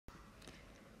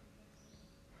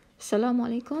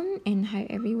Assalamualaikum and hi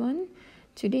everyone.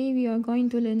 Today we are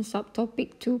going to learn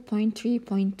subtopic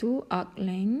 2.3.2 arc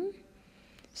length.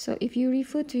 So if you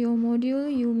refer to your module,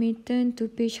 you may turn to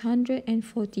page 148.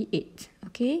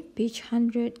 Okay, page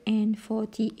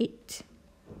 148.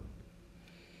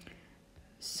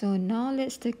 So now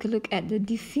let's take a look at the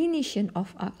definition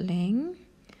of arc length.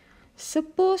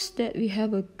 Suppose that we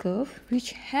have a curve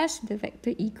which has the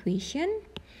vector equation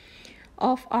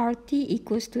of RT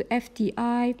equals to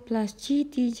FTI plus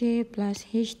GTJ plus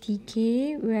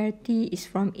HTK, where T is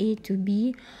from A to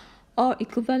B, or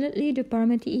equivalently the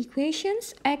parametric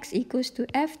equations X equals to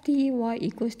FT, Y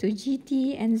equals to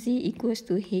GT, and Z equals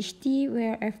to HT,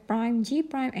 where F prime, G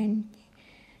prime, and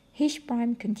H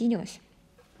prime continuous.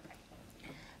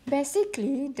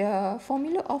 Basically, the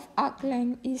formula of arc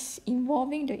length is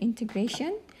involving the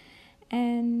integration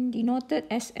and denoted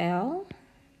as L.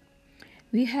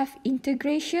 We have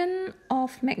integration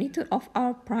of magnitude of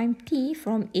R prime T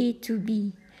from A to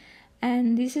B.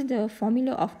 And this is the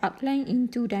formula of arc length in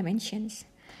 2 dimensions.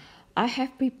 I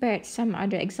have prepared some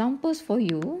other examples for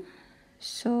you.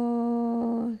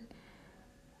 So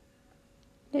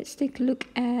let's take a look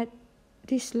at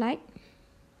this slide.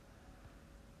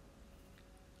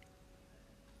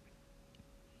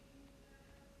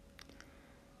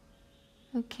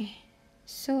 Okay,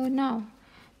 so now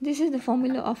this is the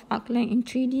formula of arc length in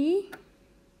 3D.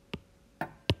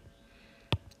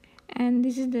 And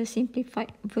this is the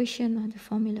simplified version of the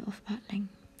formula of arc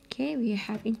length. Okay, we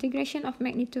have integration of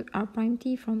magnitude R prime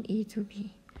T from A to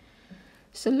B.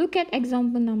 So look at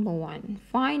example number 1.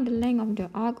 Find the length of the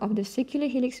arc of the circular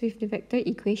helix with the vector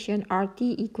equation RT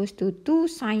equals to 2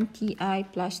 sine Ti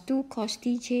plus 2 cos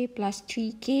Tj plus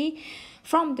 3k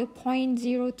from the point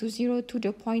 0 to 0 to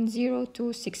the point 0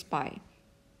 to 6 pi.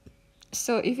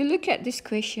 So if you look at this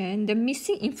question, the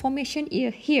missing information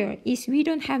here is we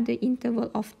don't have the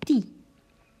interval of t.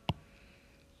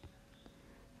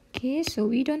 Okay, so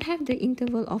we don't have the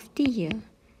interval of t here.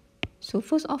 So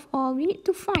first of all, we need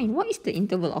to find what is the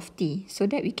interval of t so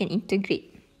that we can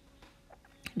integrate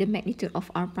the magnitude of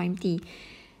R prime T.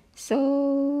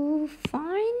 So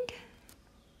find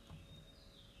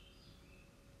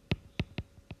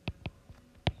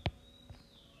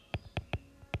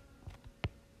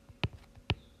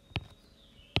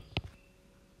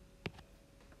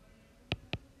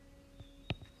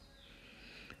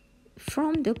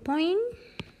from the point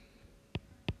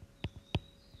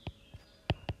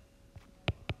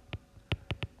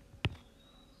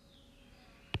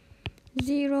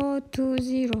 0 to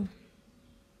 0.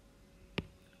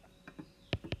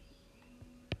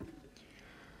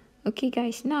 Okay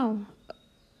guys, now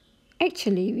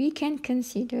actually we can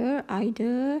consider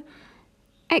either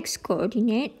x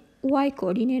coordinate, y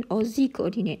coordinate, or z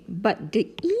coordinate, but the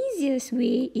easiest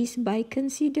way is by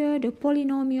consider the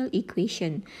polynomial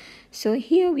equation. So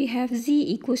here we have z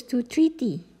equals to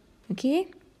 3t. Okay,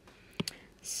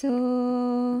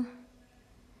 so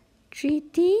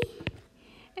 3t,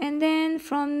 and then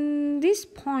from this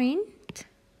point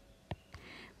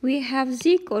we have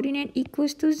z coordinate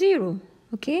equals to 0.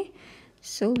 Okay,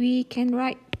 so we can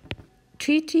write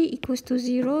 3t equals to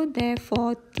 0,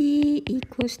 therefore t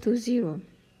equals to 0.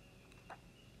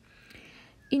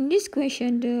 In this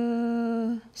question,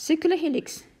 the circular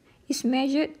helix is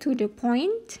measured to the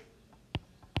point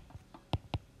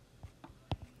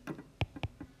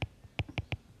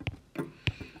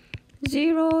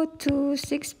 0 to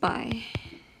 6 pi.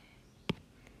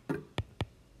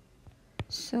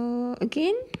 So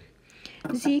again,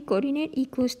 z coordinate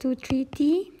equals to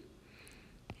 3t,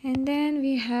 and then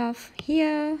we have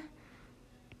here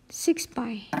 6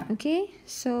 pi. Okay,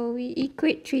 so we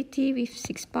equate 3t with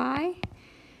 6 pi,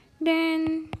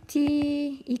 then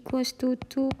t equals to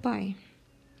 2 pi.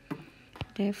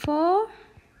 Therefore,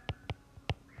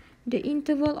 the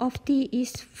interval of t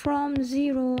is from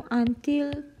 0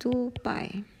 until 2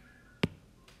 pi.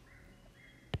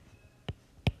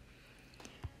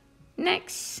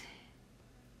 Next,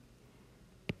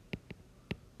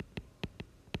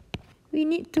 we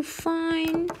need to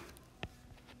find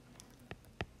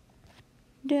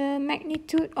the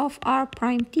magnitude of R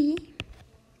prime T.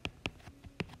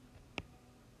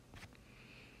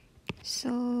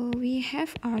 So we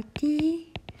have RT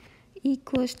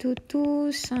equals to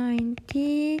 2 sine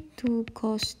T, 2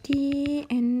 cos T,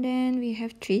 and then we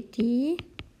have 3T.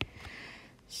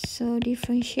 So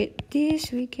differentiate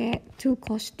this, we get 2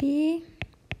 cos T,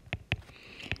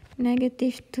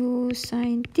 negative 2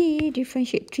 sine T,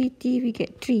 differentiate 3T, we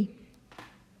get 3.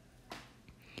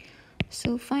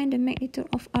 So find the magnitude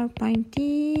of R prime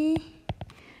T.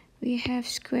 We have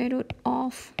square root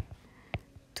of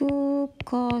 2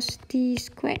 cos T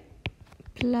squared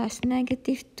plus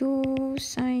negative 2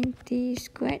 sine t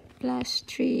squared plus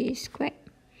 3 squared.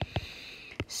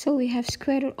 So we have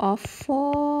square root of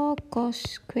 4 cos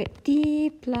squared t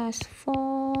plus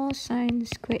 4 sine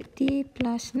squared t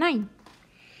plus 9.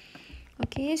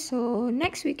 Okay, so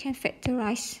next we can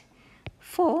factorize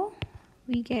 4.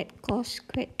 We get cos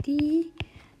squared t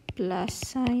plus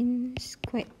sine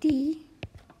squared t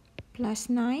plus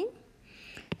 9.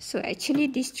 So actually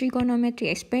these trigonometric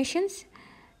expressions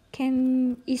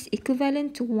is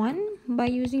equivalent to 1 by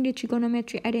using the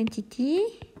trigonometric identity.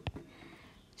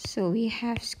 So we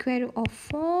have square root of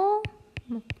 4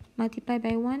 multiplied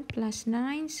by 1 plus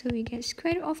 9. So we get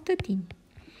square root of 13.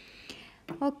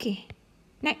 Okay,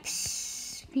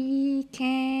 next we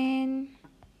can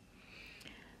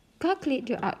calculate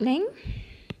the arc length.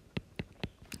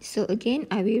 So again,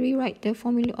 I will rewrite the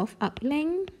formula of arc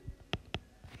length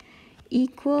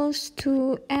equals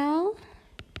to L,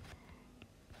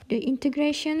 the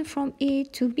integration from A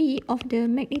to B of the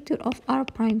magnitude of R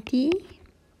prime t.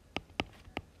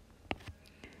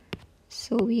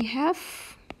 So we have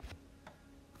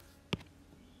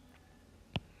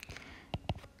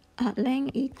arc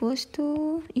length equals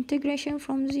to integration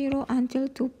from 0 until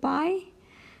 2 pi.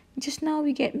 Just now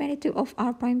we get magnitude of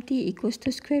R prime t equals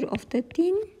to square root of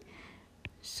 13.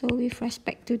 So with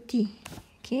respect to t.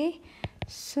 Okay.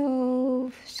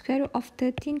 So square root of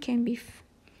 13 can be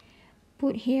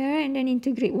put here and then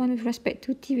integrate 1 with respect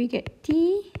to t. We get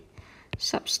t.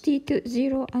 Substitute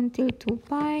 0 until 2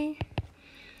 pi.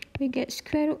 We get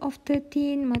square root of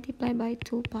 13 multiplied by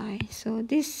 2 pi. So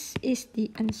this is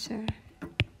the answer.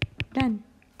 Done.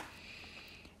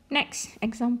 Next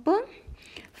example.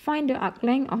 Find the arc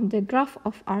length of the graph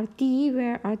of RT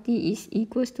where RT is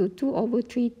equals to 2 over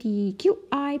 3t cube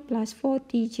I plus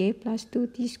 4tj plus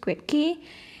 2t squared k.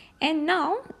 And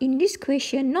now in this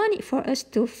question, no need for us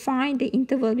to find the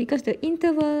interval because the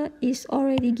interval is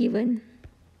already given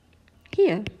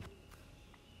here.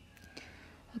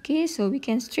 Okay, so we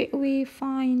can straight away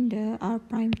find the R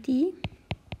prime t.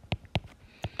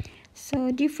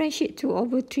 So differentiate 2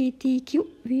 over 3t cube,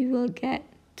 we will get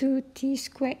 2t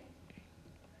squared.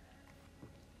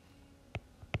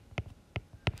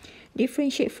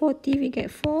 Differentiate 4t, we get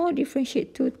 4.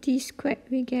 Differentiate 2t squared,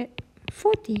 we get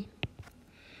 4t.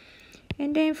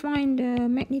 And then find the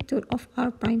magnitude of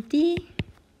R prime t.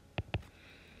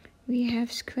 We have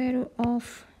square root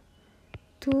of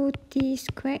 2t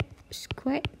squared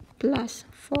plus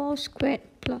 4 squared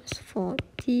plus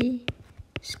 4t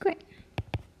squared.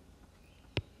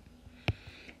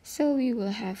 So we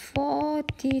will have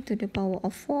 4t to the power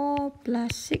of 4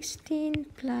 plus 16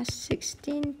 plus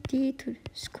 16t to the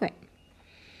squared.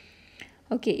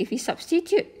 Okay, if we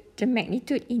substitute the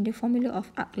magnitude in the formula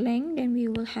of arc length, then we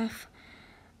will have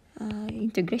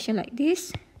integration like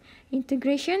this.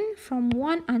 Integration from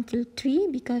 1 until 3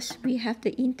 because we have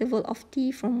the interval of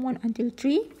t from 1 until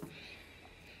 3.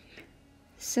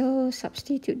 So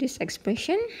substitute this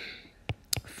expression.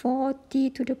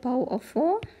 4t to the power of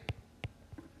 4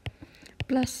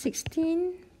 plus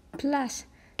 16 plus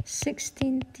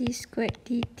 16t squared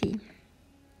dt.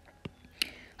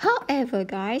 However,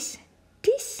 guys,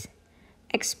 this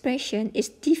expression is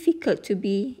difficult to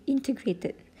be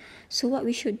integrated. So what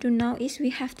we should do now is we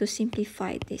have to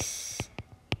simplify this.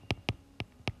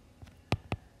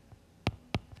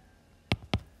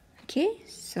 Okay,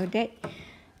 so that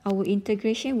our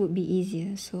integration would be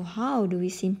easier. So how do we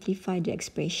simplify the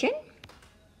expression?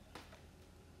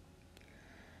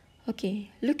 Okay,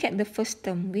 look at the first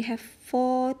term. We have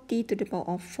 4t to the power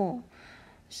of 4.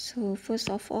 So first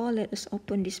of all, let us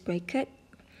open this bracket.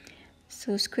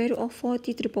 So square root of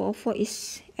 4t to the power of 4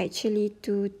 is actually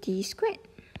 2t squared.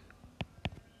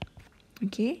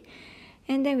 Okay,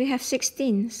 and then we have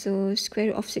 16. So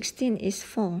square root of 16 is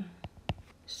 4.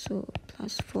 So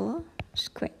plus 4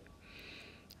 squared.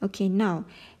 Okay, now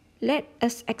let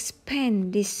us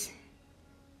expand this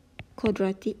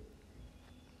quadratic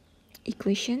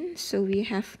equation. So we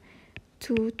have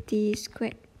 2t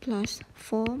squared plus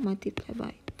 4 multiplied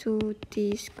by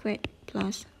 2t squared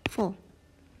plus 4.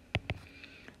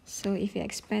 So if we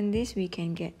expand this, we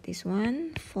can get this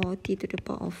one, 4t to the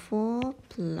power of 4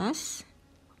 plus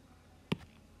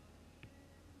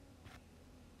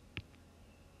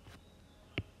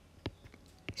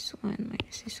this one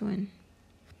minus this one.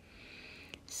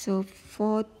 So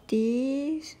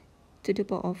 4t to the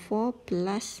power of 4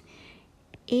 plus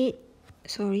 8t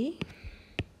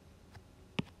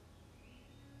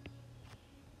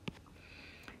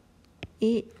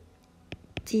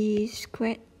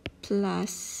squared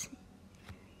plus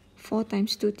 4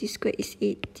 times 2t squared is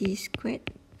 8t squared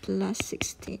plus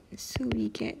 16. So we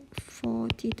get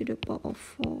 4t to the power of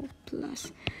 4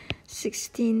 plus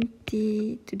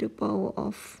 16t to the power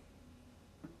of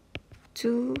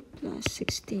 2 plus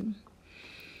 16.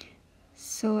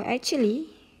 So actually,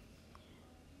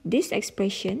 this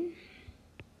expression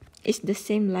is the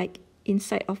same like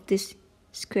inside of this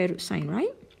square root sign,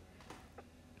 right?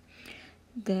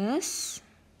 Thus,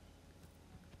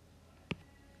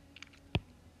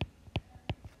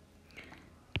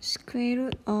 square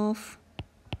root of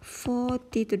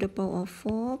 4t to the power of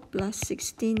 4 plus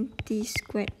 16t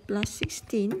squared plus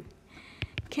 16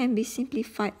 can be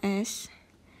simplified as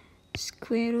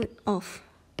square root of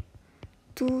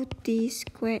 2t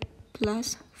squared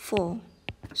plus 4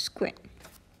 squared.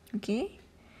 Okay,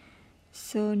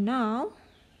 so now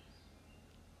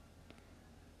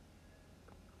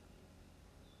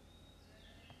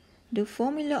the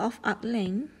formula of arc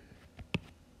length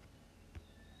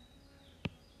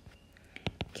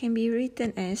can be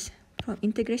written as from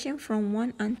integration from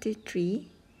 1 until 3.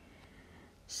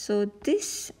 So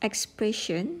this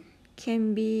expression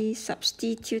can be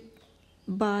substituted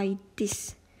by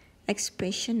this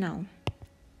expression now.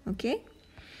 Okay,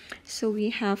 so we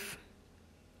have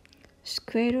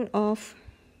square root of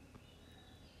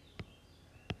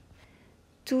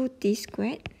 2t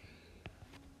squared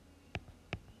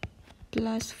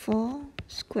plus 4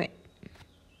 squared.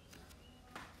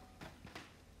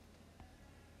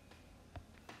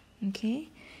 Okay,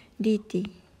 dt.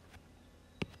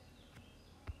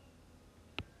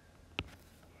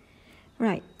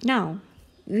 Right, now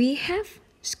we have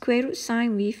square root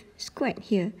sign with squared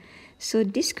here. So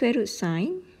this square root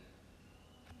sign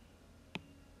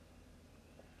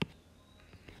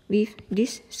with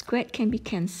this squared can be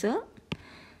cancelled,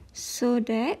 so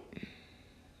that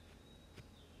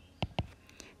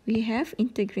we have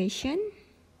integration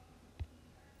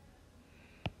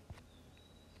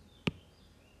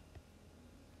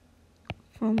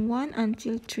from 1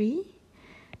 until 3,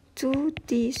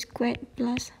 2t squared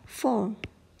plus 4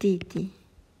 dt.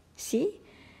 See,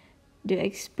 the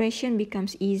expression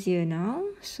becomes easier now,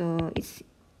 so it's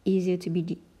easier to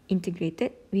be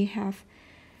integrated. We have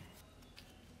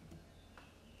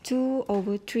 2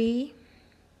 over 3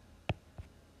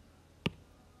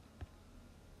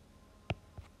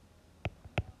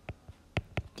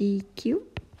 t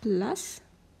cubed plus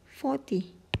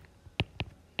 40.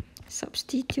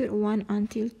 Substitute 1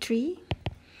 until 3.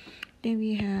 Then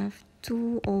we have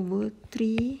 2 over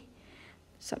 3.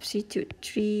 Substitute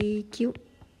 3 cubed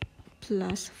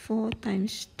plus 4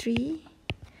 times 3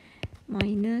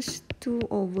 minus 2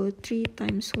 over 3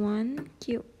 times 1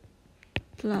 cubed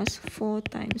plus 4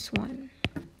 times 1.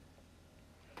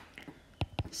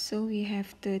 So we have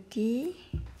 30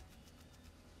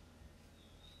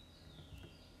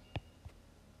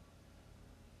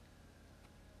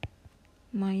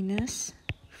 minus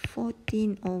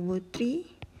 14 over 3.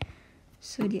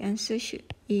 So the answer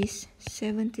is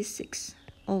 76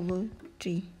 over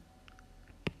 3.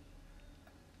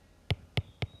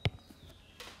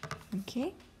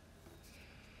 Okay.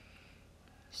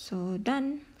 So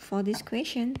done for this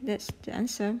question. That's the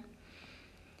answer.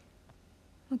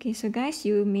 Okay, so guys,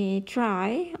 you may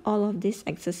try all of these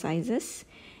exercises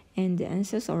and the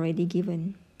answers already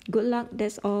given. Good luck,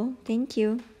 that's all. Thank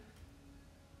you.